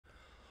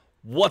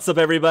What's up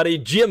everybody,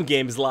 GM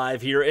Games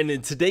Live here, and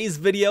in today's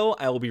video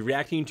I will be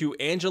reacting to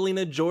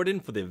Angelina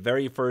Jordan for the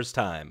very first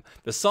time.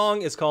 The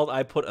song is called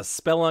I Put a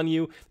Spell on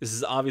You. This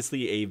is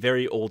obviously a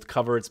very old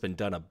cover. It's been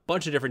done a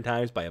bunch of different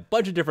times by a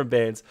bunch of different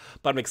bands,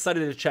 but I'm excited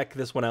to check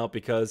this one out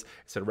because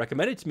it's been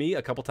recommended to me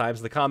a couple times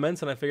in the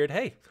comments, and I figured,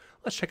 hey,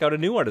 let's check out a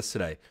new artist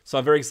today. So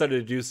I'm very excited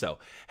to do so.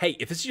 Hey,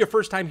 if this is your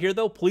first time here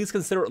though, please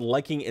consider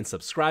liking and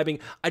subscribing.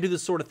 I do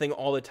this sort of thing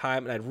all the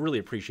time, and I'd really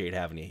appreciate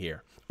having you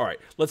here. All right,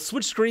 let's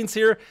switch screens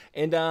here,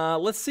 and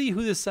let's see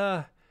who this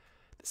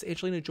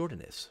Angelina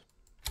Jordan is.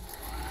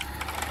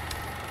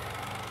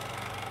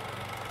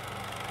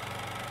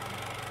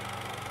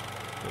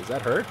 Is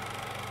that her?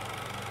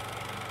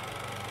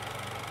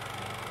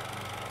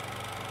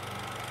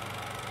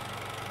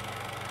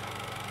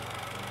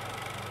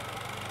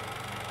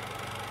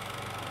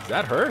 Is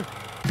that her?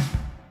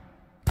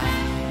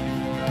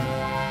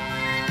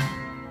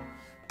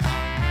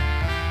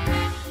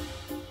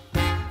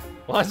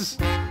 What?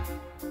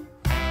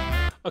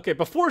 Okay,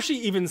 before she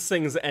even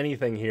sings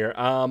anything here,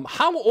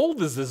 how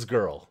old is this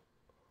girl?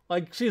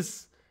 Like,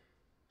 she's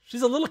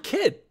a little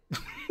kid.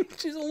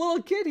 She's a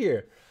little kid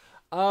here.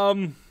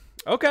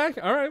 Okay,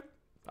 all right.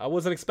 I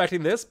wasn't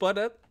expecting this, but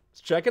let's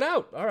check it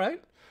out. All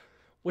right.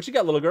 What you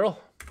got, little girl?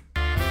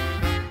 I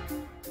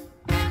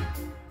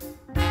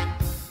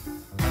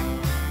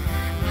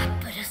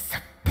put a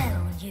spell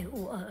on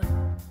you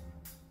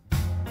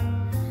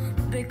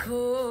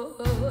because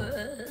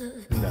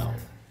No.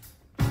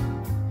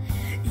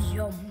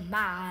 you're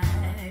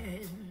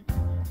mine.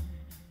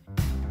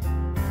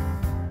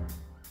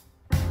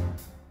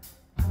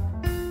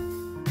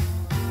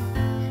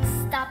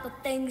 Stop the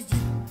things you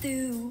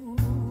do.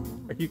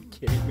 Are you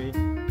kidding me?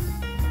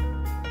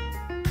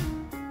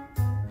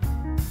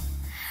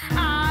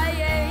 I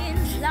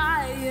ain't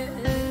lying.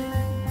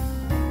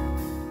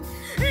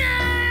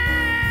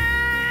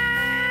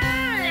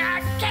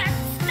 I can't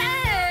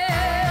stand.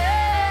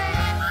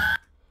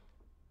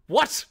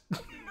 What?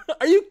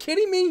 Are you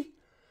kidding me?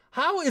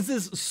 How is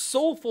this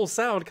soulful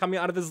sound coming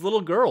out of this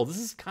little girl? This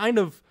is kind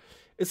of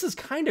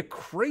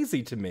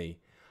crazy to me.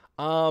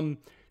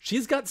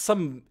 She's got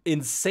some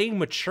insane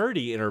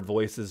maturity in her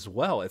voice as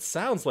well. It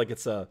sounds like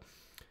it's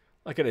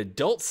like an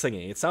adult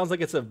singing. It sounds like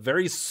it's a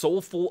very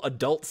soulful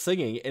adult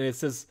singing, and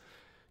it's this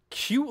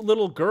cute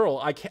little girl.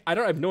 I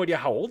have no idea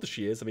how old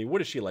she is. I mean,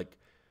 what is she, like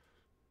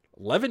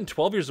 11,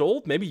 12 years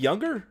old? Maybe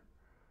younger?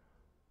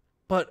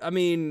 But I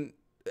mean,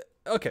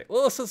 okay,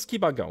 well, let's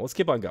keep on going. Let's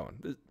keep on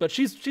going. But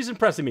she's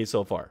impressing me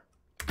so far.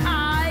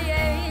 I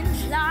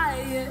ain't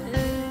lying.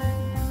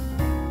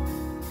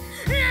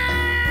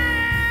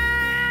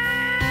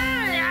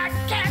 I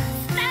can't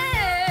stand.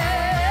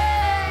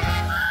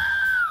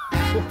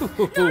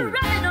 You're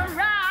running around.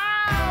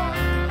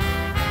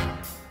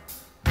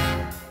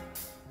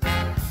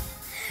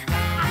 I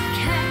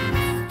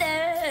can't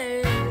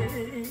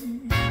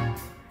stand.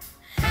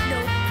 No,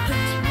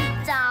 put me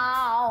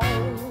down.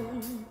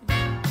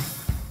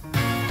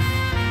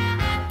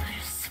 Put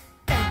a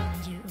spell on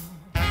you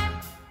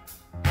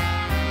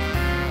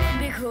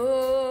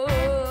because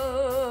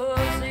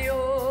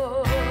you're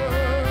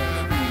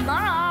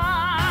mine.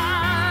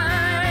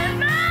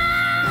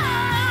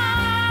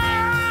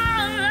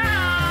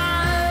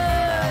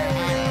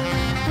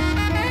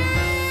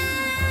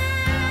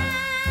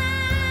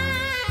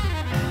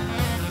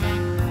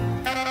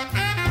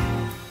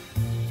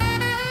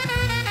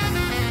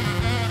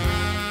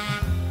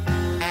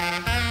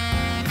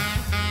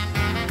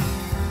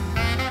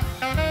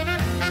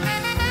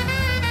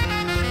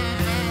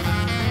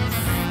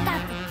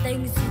 Stop the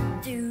things you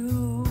do.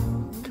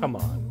 Come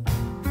on.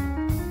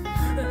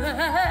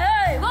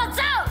 Hey, what's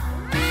up?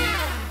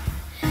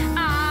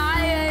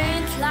 I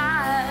ain't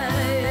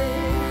lying.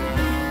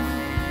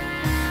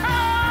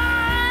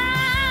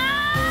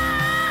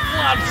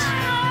 What?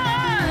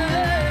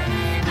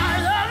 I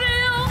love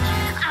you.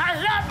 I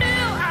love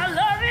you. I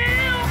love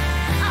you.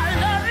 I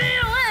love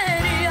you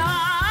anyhow.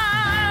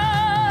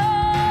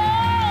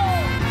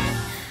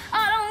 I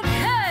don't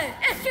care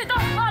if you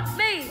don't want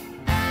me.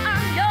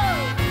 I'm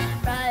yours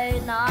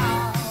right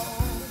now.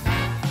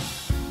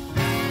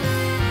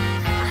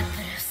 I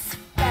put a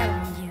spell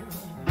on you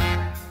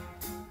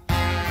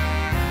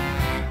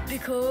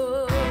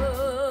because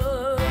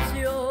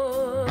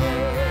you're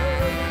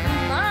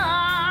mine.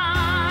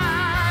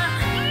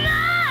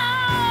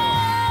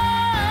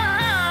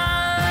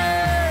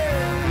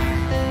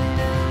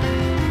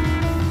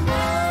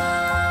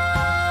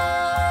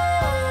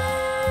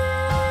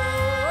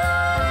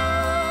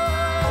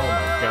 Oh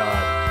my God.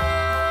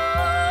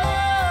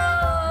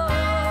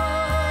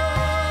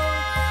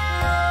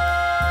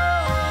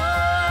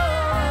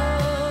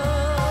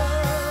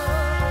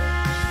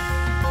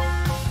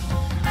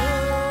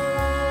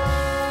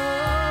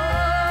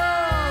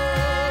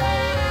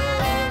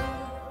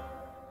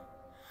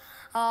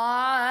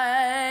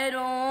 I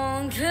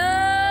don't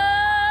care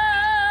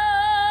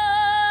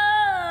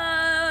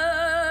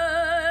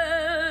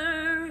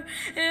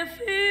if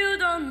you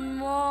don't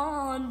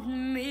want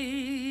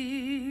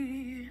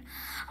me.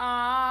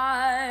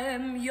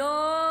 I'm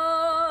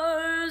yours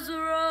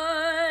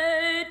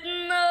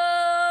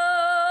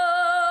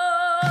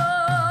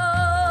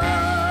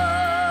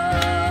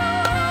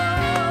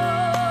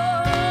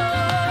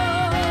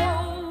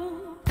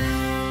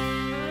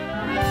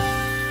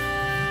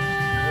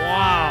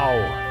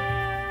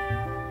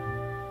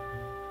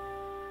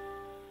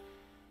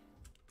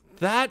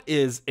That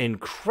is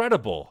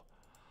incredible.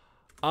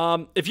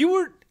 If you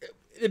were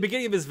at the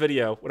beginning of this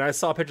video, when I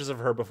saw pictures of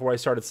her before I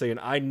started singing,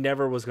 I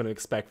never was going to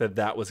expect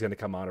that was going to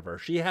come out of her.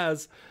 She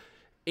has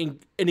an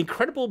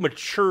incredible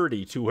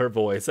maturity to her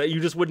voice that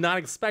you just would not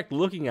expect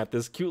looking at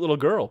this cute little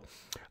girl.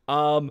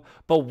 But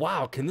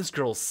wow, can this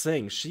girl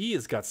sing? She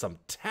has got some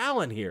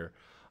talent here.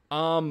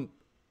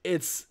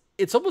 It's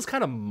almost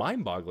kind of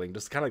mind-boggling,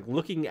 just kind of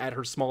looking at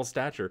her small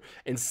stature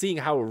and seeing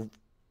how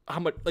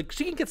much, like,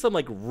 she can get some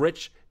like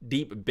rich,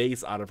 deep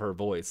bass out of her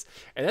voice,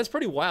 and that's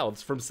pretty wild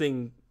from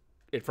seeing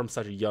it from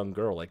such a young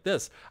girl like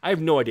this. I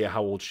have no idea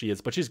how old she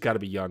is, but she's got to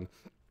be young,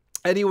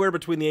 anywhere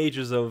between the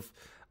ages of,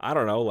 I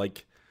don't know,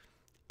 like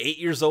 8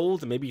 years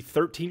old and maybe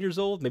 13 years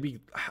old. Maybe,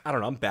 I don't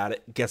know, I'm bad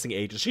at guessing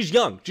ages. She's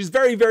young. She's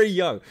very, very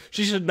young.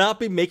 She should not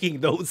be making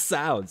those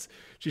sounds.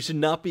 She should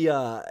not be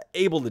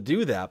able to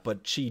do that,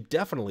 but she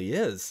definitely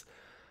is.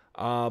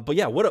 But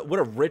yeah, what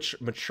a rich,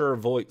 mature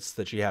voice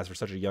that she has for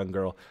such a young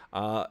girl.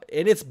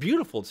 And it's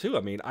beautiful too.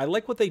 I mean, I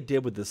like what they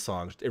did with this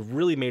song. It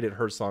really made it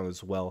her song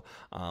as well.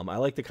 I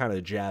like the kind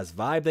of jazz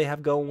vibe they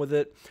have going with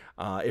it.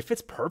 It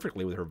fits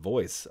perfectly with her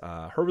voice.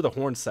 Her with the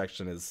horn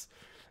section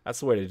that's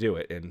the way to do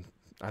it. And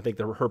I think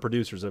her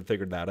producers have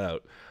figured that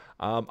out.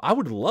 I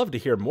would love to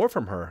hear more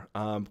from her,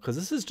 because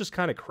this is just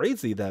kind of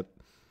crazy that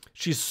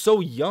she's so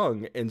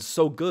young and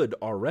so good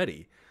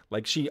already.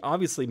 Like, she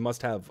obviously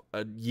must have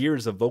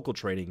years of vocal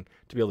training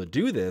to be able to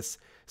do this.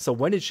 So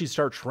when did she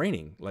start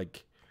training?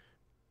 Like,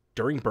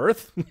 during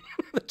birth?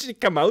 Did she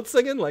come out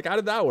singing? Like, how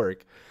did that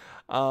work?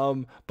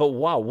 But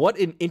wow, what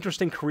an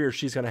interesting career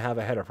she's going to have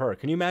ahead of her.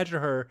 Can you imagine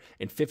her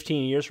in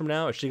 15 years from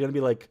now? Is she going to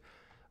be like,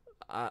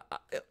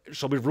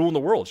 she'll be ruling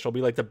the world. She'll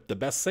be like the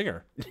best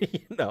singer,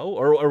 you know,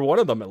 or one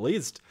of them at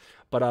least.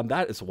 But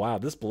that is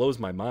wild. This blows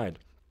my mind.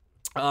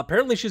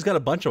 Apparently she's got a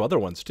bunch of other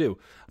ones too,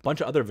 a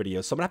bunch of other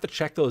videos, so I'm gonna have to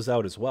check those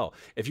out as well.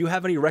 If you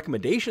have any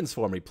recommendations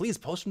for me, please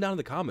post them down in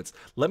the comments.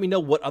 Let me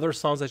know what other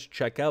songs I should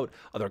check out,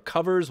 other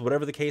covers,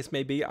 whatever the case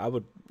may be. I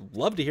would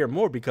love to hear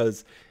more,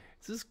 because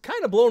this is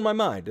kind of blowing my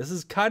mind. This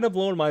is kind of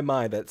blowing my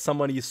mind that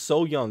somebody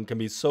so young can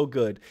be so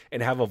good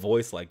and have a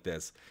voice like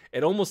this.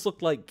 It looks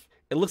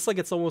like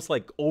it's almost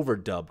like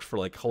overdubbed for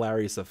like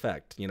hilarious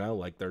effect, you know,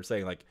 like they're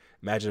saying like,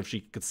 imagine if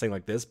she could sing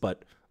like this,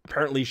 but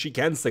apparently she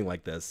can sing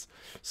like this.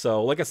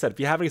 So like I said,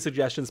 if you have any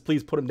suggestions,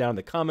 please put them down in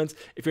the comments.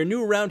 If you're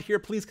new around here,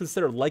 please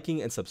consider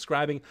liking and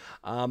subscribing.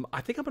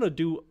 I think I'm going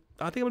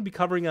to be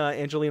covering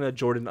Angelina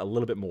Jordan a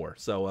little bit more.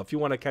 So if you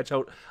want to catch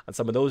out on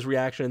some of those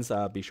reactions,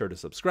 be sure to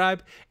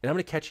subscribe, and I'm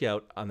going to catch you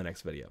out on the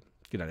next video.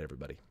 Good night,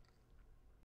 everybody.